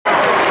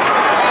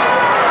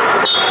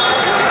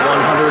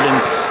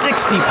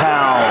60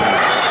 pounds.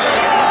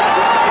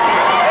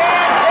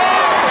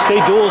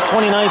 State Duels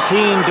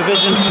 2019,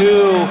 Division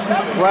II.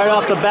 Right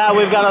off the bat,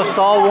 we've got a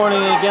stall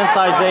warning against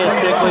Isaiah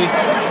Stickley.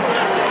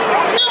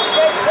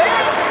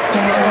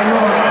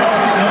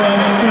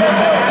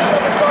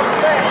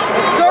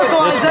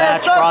 This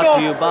match brought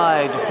to you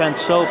by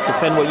Defense Soap.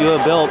 Defend what you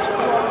have built.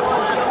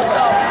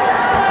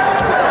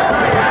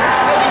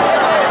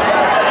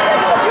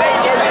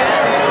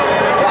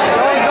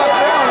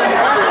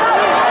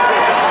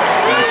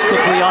 And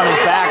Stickley on his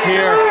back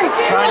here,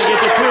 trying to get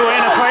the two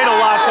and a cradle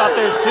locked up.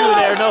 There's two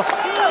there.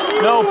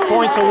 No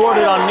points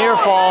awarded on near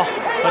fall,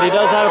 but he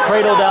does have a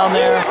cradle down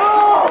there.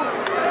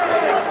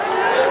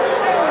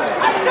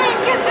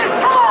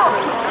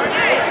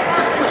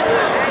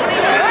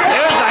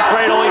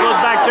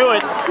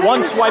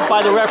 One swipe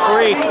by the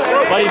referee,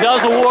 but he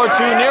does award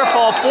to near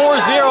fall.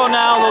 4-0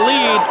 now, the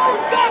lead.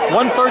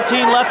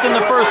 1:13 left in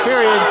the first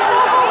period.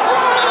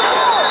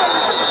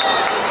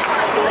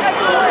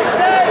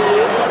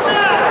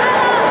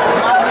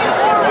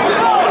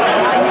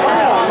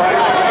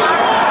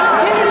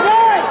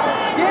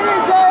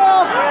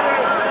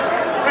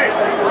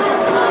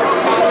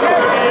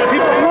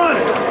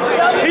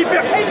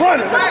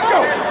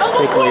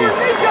 Stickley,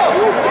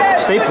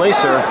 state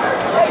placer,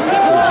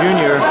 the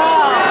junior.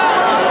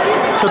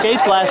 Took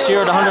 8th last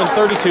year at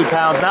 132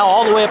 pounds, now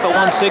all the way up at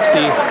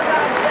 160.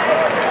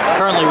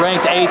 Currently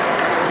ranked 8th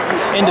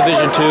in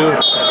Division II.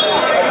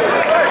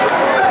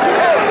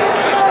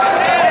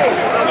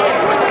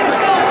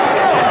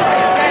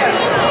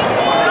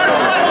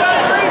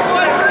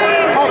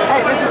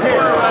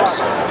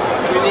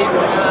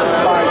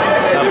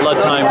 Got blood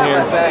time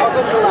here.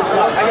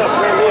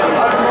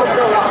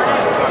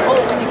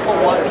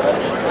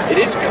 It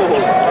is cool.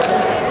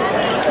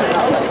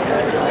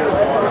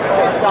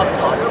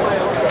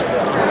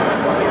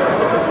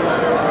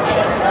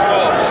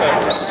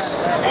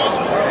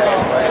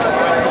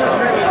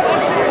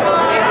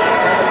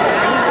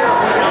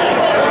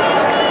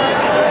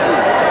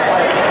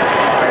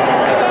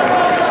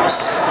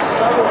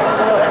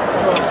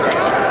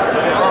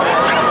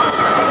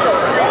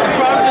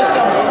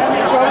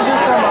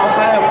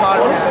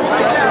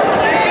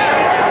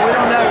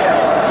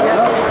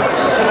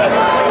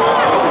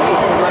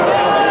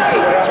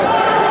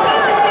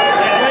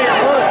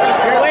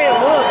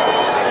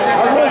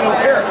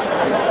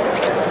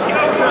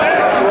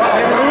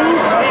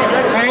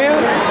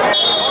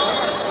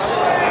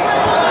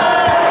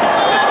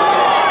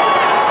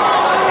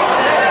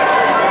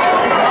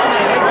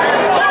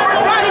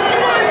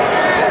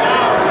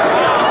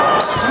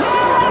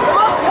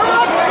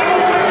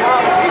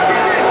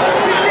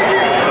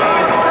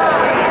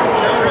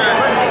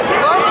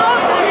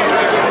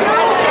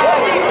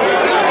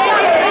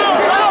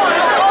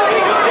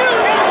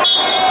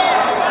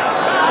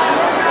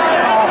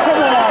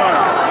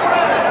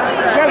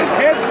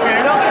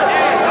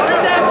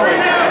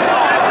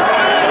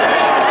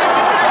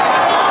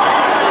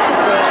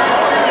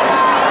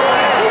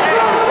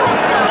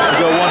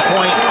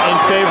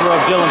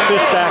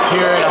 Fishback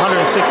here at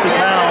 160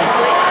 pounds.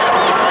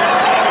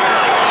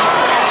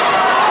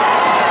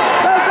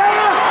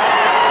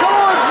 Come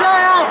on,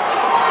 Zaya!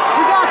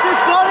 You got this,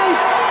 buddy!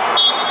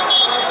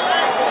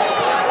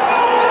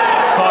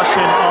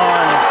 Caution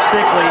on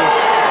Stickley.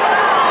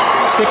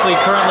 Stickley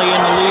currently in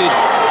the lead,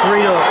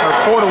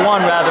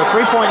 4-1 rather.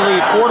 3-point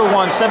lead,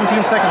 4-1,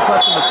 17 seconds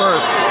left in the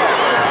first.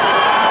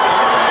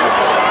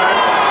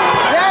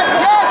 Yes!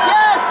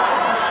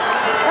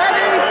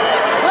 Ready!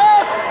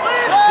 Left!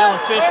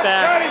 Dylan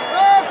Fishback,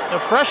 the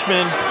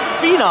freshman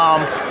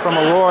phenom from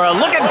Aurora,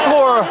 looking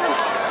for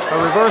a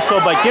reversal,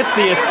 but gets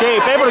the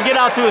escape. Able to get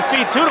out to his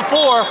feet,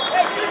 2-4.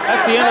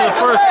 That's the end of the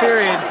first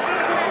period.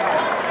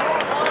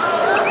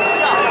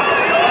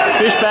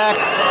 Fishback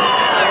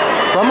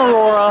from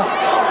Aurora,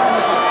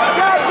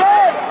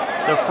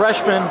 the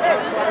freshman,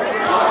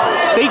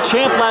 state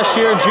champ last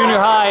year in junior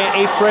high,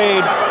 8th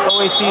grade,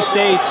 OAC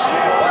States.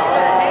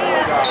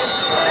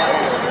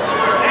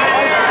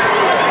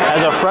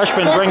 As a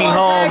freshman bringing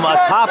home a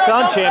Top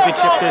Gun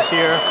championship this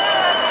year.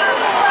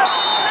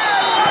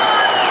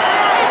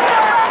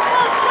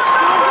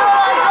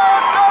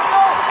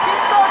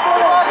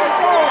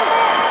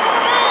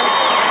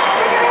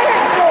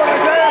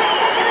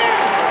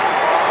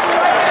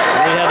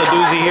 We have a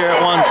doozy here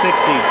at 160.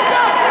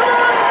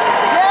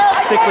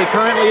 Stickley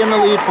currently in the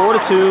lead,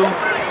 4-2.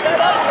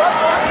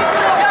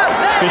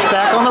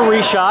 Fishback on the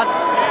reshot.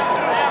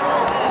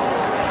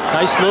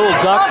 Nice little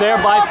duck there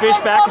by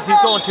Fishback as he's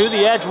going to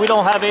the edge. We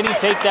don't have any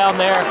takedown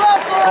there.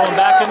 Going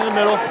back into the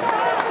middle.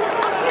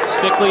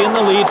 Stickley in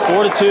the lead,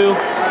 4-2.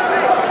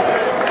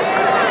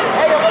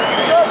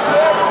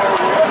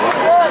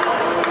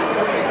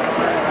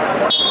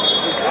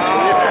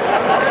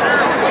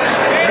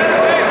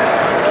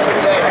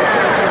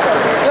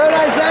 Good,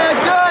 Isaiah,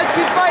 good.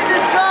 Keep fighting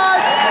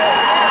inside.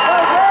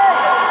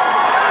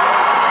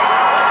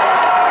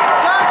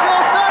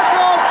 Circle,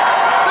 circle,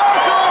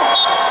 circle.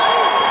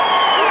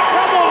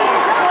 Come on.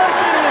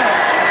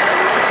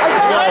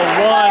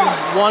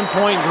 One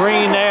point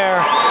green there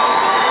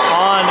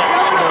on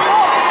the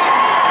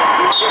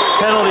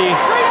penalty.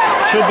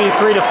 Should be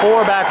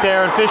 3-4 back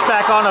there. And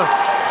Fishback on a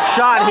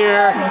shot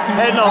here.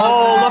 Heading the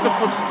hole, looking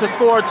to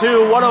score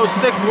 2.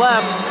 1:06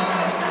 left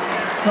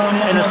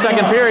in the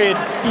second period.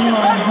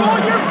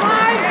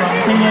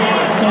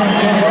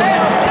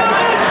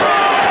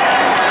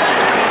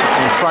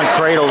 In front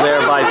cradle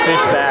there by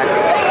Fishback.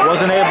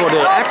 Wasn't able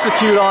to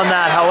execute on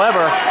that,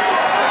 however.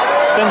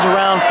 Spins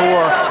around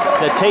for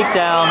the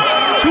takedown.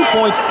 2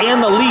 points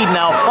and the lead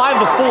now.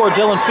 5-4,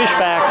 Dylan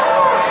Fishback.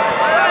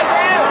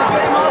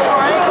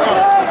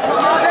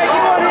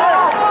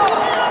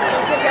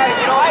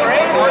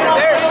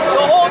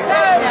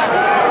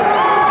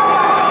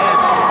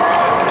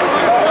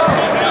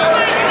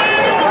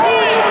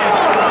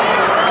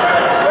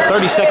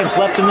 Seconds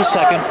left in the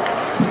second.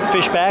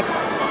 Fishback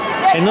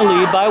in the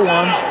lead by 1.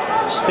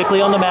 Stickley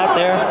on the mat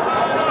there.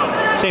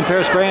 St.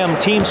 Paris Graham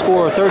team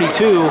score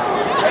 32.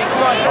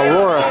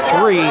 Aurora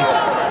 3.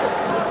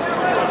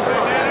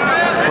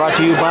 Brought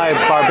to you by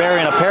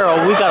Barbarian Apparel.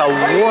 We got a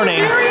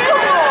warning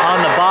on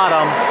the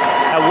bottom.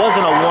 That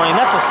wasn't a warning.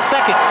 That's a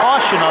second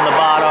caution on the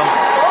bottom.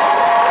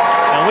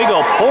 And we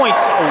go points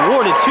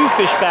awarded to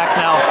Fishback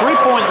now.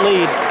 3-point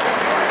lead.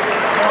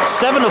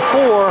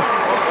 7-4.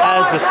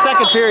 As the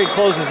second period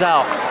closes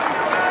out.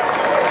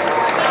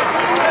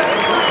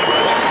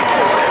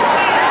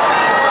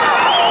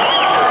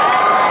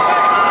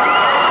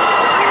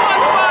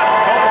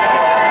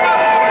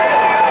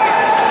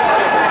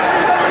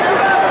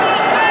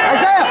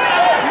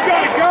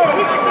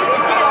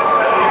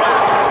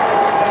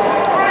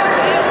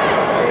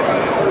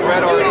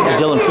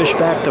 Dylan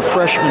Fishback, the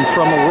freshman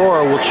from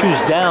Aurora, will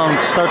choose down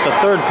to start the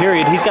third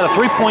period. He's got a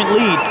 3-point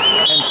lead,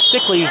 and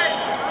Stickley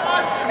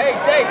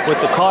with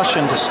the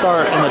caution to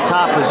start in the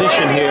top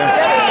position here.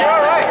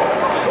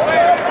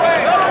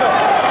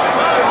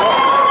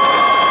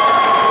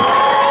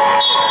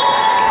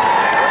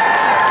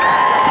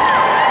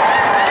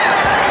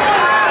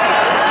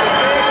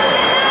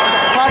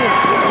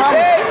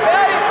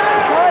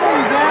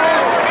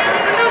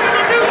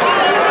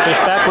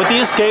 Fishback with the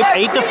escape,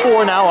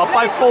 8-4 now, up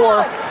by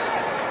 4.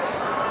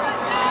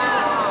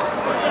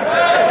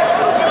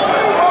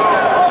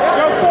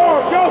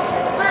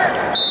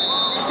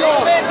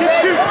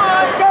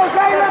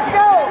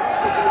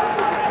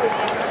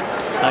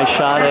 Nice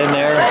shot in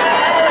there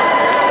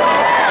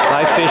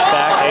by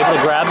Fishback, able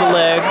to grab the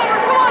leg.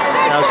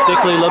 Now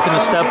Stickley looking to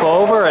step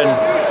over, and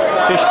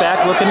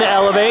Fishback looking to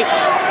elevate.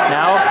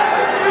 Now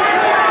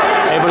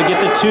able to get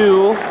the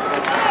 2.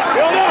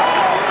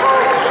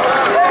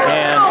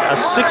 And a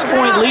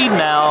 6-point lead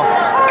now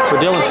for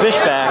Dylan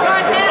Fishback.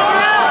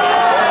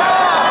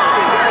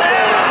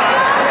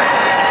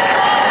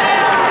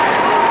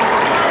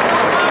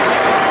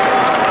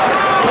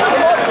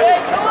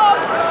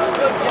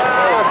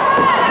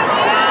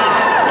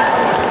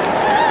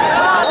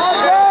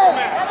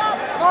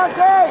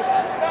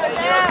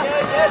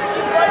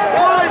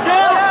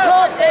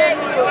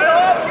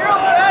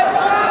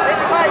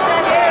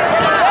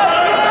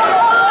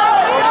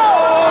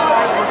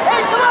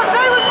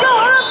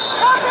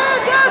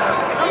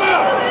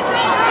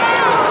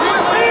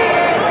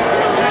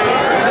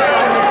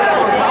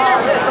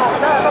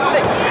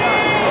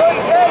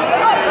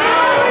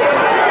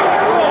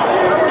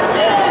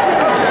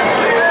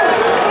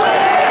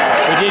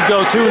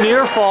 Go too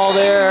near fall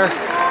there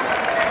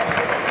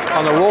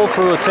on the roll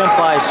through attempt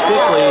by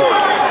Stickley.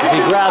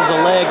 He grabs a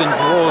leg and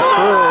rolls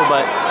through,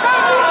 but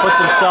puts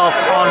himself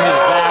on his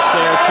back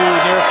there, too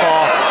near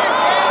fall.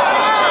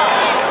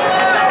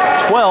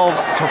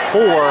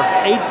 12-4,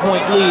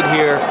 8-point lead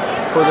here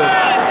for the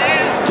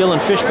Dylan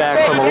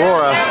Fishback from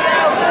Aurora.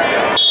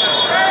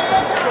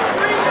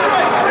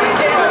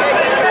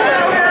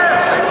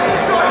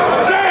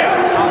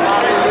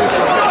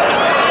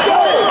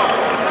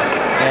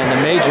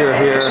 Major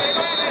here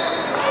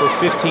with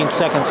 15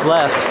 seconds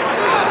left.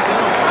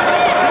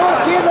 Come on,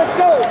 kid, let's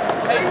go.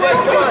 Hey, Sid,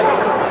 come on.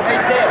 Hey,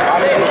 Sid.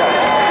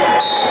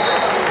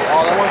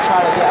 Oh, they want to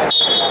try to get.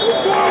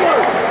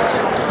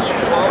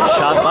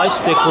 Shot by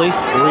Stickley.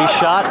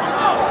 Reshot.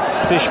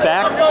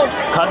 Fishback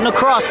cutting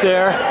across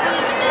there.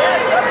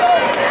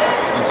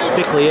 And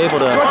Stickley able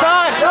to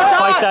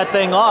fight that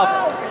thing off.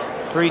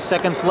 3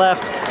 seconds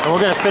left. And we're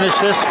going to finish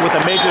this with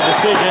a major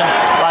decision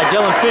by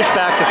Dylan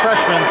Fishback, the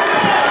freshman,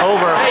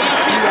 over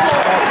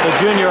the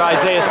junior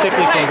Isaiah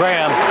Stickley from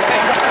Graham.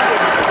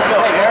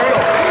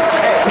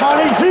 Come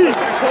on, 1, 2,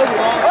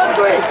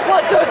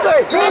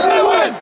 3.